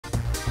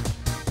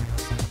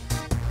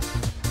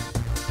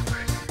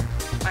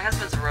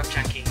husband's a rope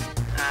junkie.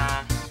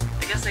 I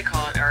guess they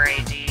call it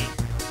RAD.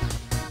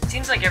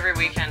 Seems like every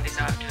weekend he's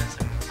out doing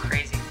some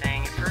crazy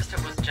thing. At first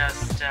it was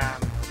just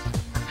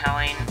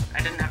rappelling.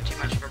 I didn't have too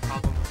much of a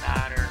problem with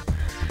that, or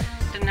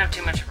didn't have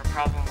too much of a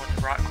problem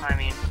with rock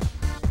climbing.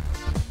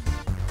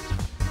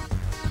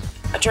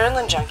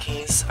 Adrenaline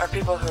junkies are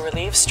people who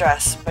relieve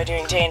stress by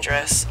doing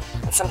dangerous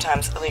and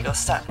sometimes illegal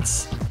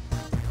stunts.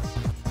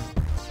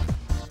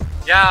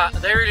 Yeah,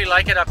 they really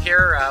like it up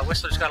here.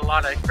 Whistler's got a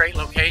lot of great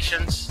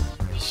locations.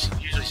 We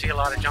usually see a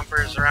lot of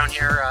jumpers around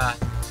here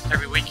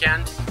every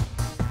weekend.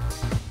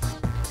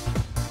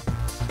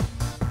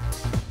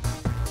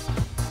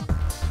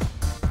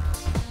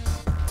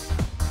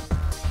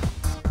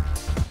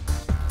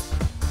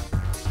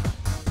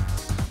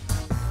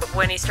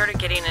 When he started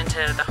getting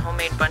into the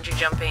homemade bungee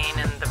jumping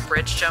and the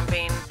bridge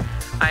jumping,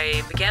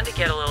 I began to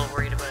get a little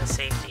worried about his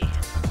safety.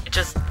 It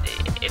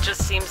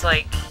just seems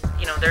like,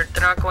 you know, they're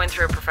not going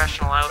through a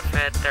professional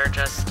outfit, they're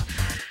just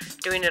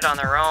doing it on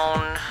their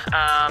own.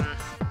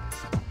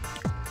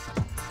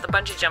 The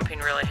bungee jumping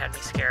really had me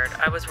scared.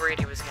 I was worried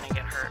he was going to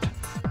get hurt.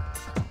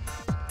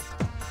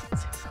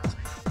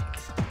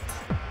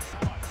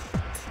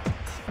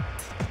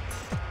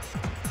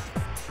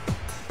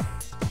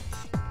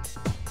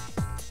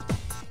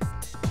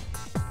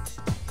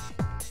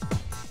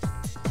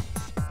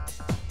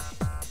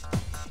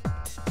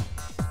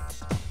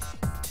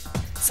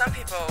 Some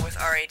people with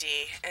RAD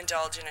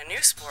indulge in a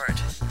new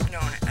sport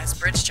known as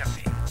bridge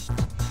jumping.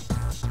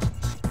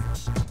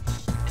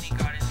 And he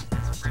got into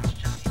this bridge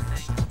jumping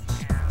thing,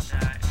 and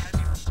it had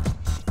me.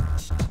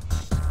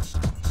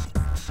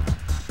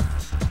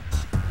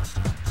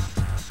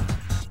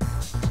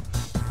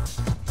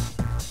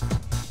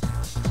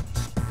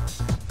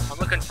 I'm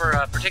looking for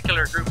a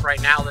particular group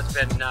right now that's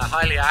been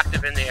highly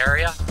active in the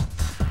area,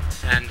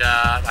 and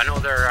I know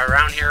they're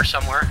around here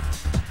somewhere.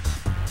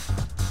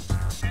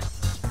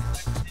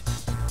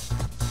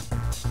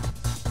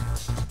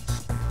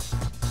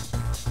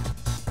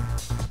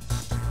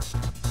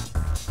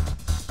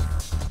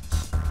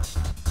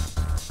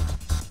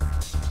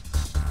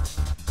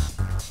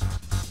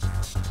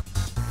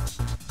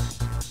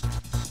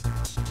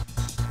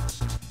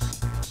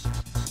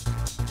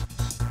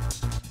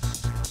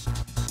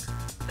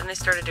 Then they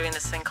started doing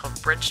this thing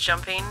called bridge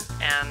jumping,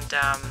 and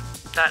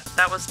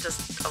that was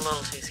just a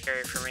little too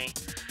scary for me.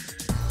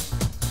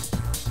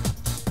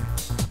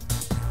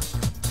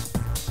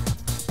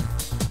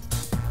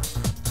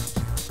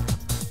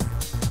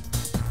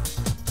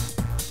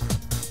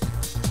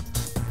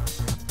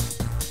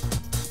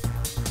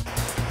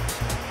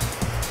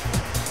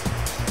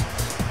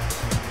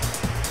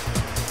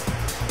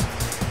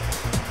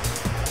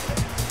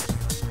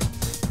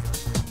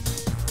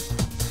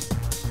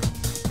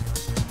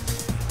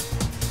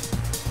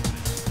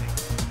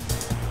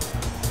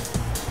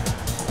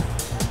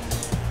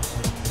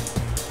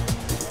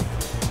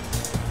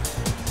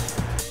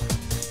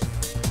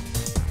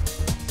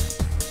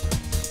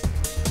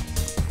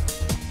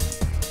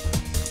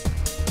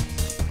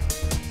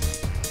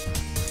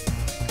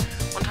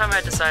 I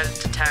decided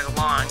to tag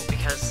along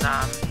because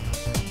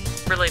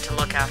really to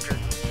look after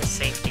his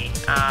safety.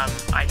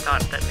 I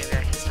thought that maybe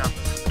I could stop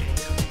him from doing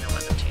something that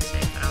wasn't too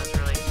safe, and I was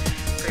really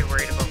pretty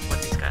worried about what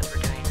these guys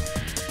were doing.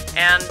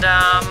 And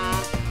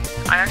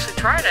I actually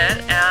tried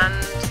it, and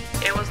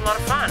it was a lot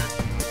of fun.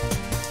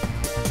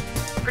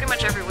 Pretty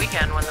much every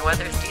weekend when the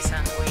weather is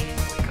decent, we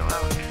go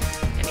out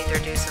and either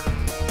do some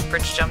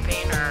bridge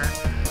jumping or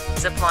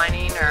zip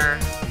lining or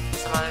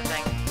some other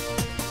thing.